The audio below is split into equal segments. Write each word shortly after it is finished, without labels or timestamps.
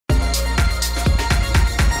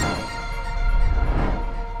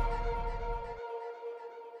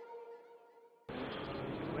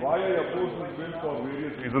for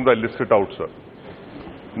various reasons I listed out, sir.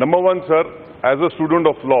 Number one, sir, as a student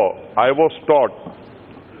of law, I was taught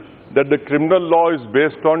that the criminal law is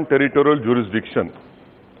based on territorial jurisdiction.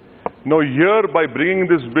 Now here, by bringing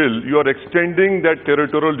this bill, you are extending that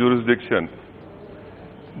territorial jurisdiction.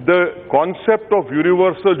 The concept of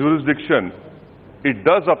universal jurisdiction, it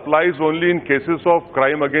does applies only in cases of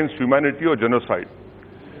crime against humanity or genocide.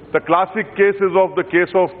 The classic case is of the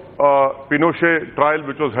case of Pinochet trial,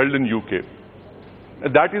 which was held in UK.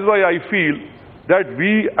 That is why I feel that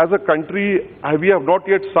we as a country, we have not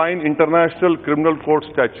yet signed International Criminal Court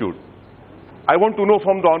Statute. I want to know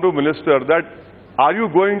from the Honourable Minister that are you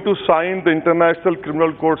going to sign the International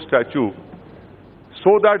Criminal Court Statute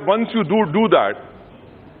so that once you do that,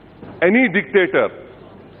 any dictator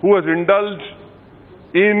who has indulged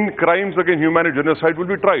in crimes against humanity, genocide will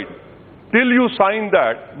be tried. Till you sign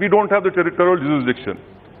that, we don't have the territorial jurisdiction.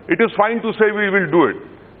 It is fine to say we will do it.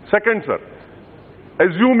 Second, sir,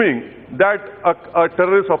 assuming that a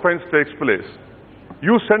terrorist offense takes place,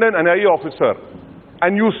 you send an NIA officer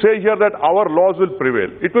and you say here that our laws will prevail.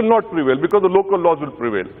 It will not prevail because the local laws will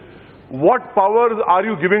prevail. What powers are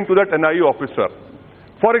you giving to that NIA officer?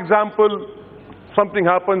 For example, something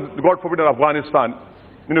happens, God forbid, in Afghanistan,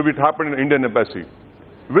 it happened in the Indian embassy.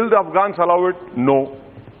 Will the Afghans allow it? No.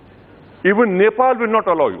 Even Nepal will not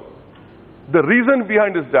allow you. The reason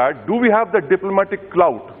behind is that, do we have the diplomatic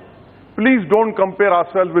clout? Please don't compare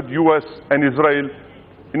ourselves with US and Israel.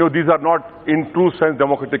 These are not in true sense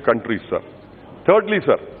democratic countries, sir. Thirdly,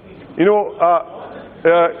 sir,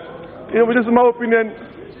 which is my opinion.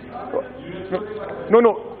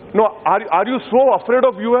 No. Are you so afraid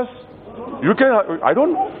of US? You can, I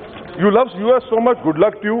don't know. You love US so much, good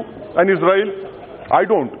luck to you and Israel. I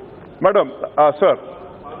don't. Madam, sir,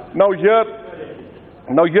 now here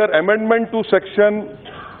amendment to section,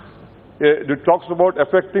 it talks about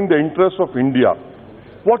affecting the interests of India.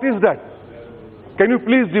 What is that? Can you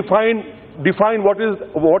please define what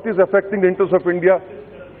is affecting the interests of India?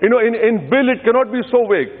 In bill it cannot be so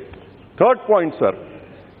vague. Third point, sir.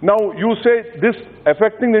 Now you say this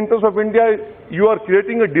affecting the interests of India, you are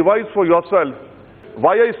creating a device for yourself.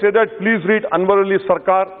 Why I say that, please read Anwar Ali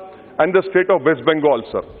Sarkar and the state of West Bengal,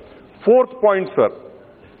 sir. Fourth point, sir.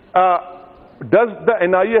 Does the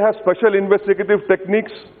NIA have special investigative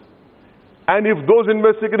techniques? And if those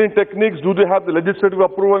investigative techniques, do they have the legislative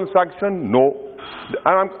approval and sanction? No.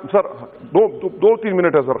 Sir, 2-3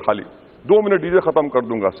 minutes hai, sir, khali. 2 minutes dije khatam kar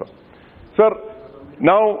dunga, sir. Sir,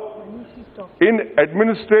 now in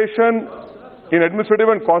administrative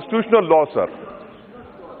and constitutional law, sir,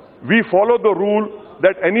 we follow the rule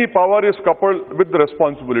that any power is coupled with the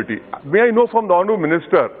responsibility. May I know from the Honourable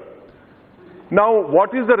Minister, now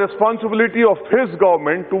what is the responsibility of his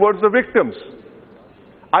government towards the victims?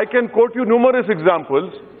 I can quote you numerous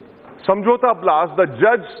examples. Samjhota blast, the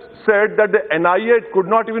judge said that the NIA could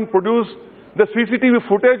not even produce the CCTV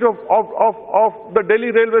footage of the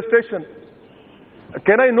Delhi railway station.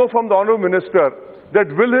 Can I know from the Honourable Minister that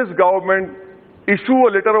will his government issue a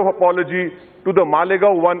letter of apology to the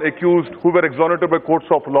Malegaon 1 accused who were exonerated by courts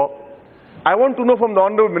of law? I want to know from the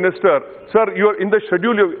Honourable Minister, sir, you are in the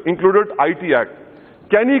schedule you included IT Act.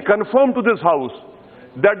 Can he confirm to this House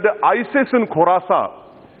that the ISIS in Khorasan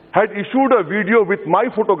had issued a video with my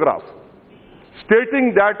photograph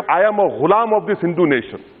stating that I am a ghulam of this Hindu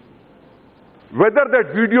nation? Whether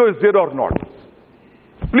that video is there or not,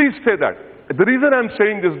 please say that. The reason I am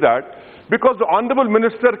saying is that because the Honourable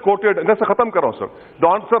Minister quoted, and that's a khatam kar raha hu, sir. The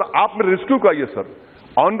answer, aap mere rescue ka aiye, sir.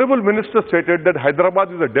 Honourable Minister stated that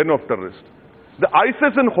Hyderabad is a den of terrorists. The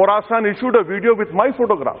ISIS in Khorasan issued a video with my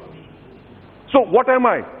photograph. So what am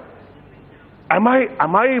I? Am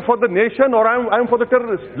I for the nation or I am for the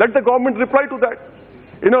terrorists? Let the government reply to that.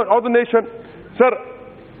 Or the nation. Sir,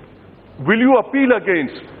 will you appeal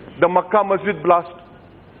against the Makkah Masjid blast?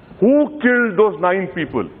 Who killed those 9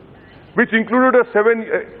 people? Which included a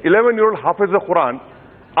 11-year-old Hafiz al-Quran.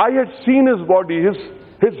 I had seen his body, his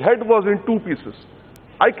head was in 2 pieces.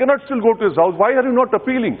 I cannot still go to his house. Why are you not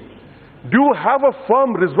appealing? Do you have a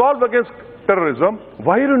firm resolve against terrorism?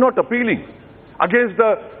 Why are you not appealing against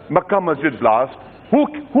the Makkah Masjid blast?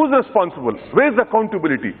 Who's responsible? Where is the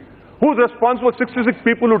accountability? Who's responsible for 66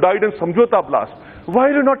 people who died in Samjhota blast? Why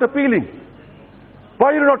are you not appealing?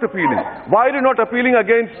 Why are you not appealing? Why are you not appealing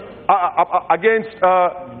against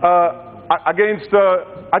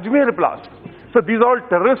Ajmer blast? So these are all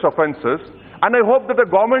terrorist offences, and I hope that the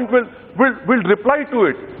government will reply to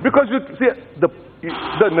it, because you see the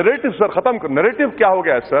narrative, sir, narrative क्या हो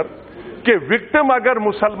गया है sir, कि victim अगर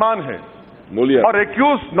मुसलमान है और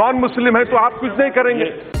accused non-Muslim है तो आप कुछ नहीं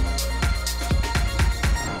करेंगे.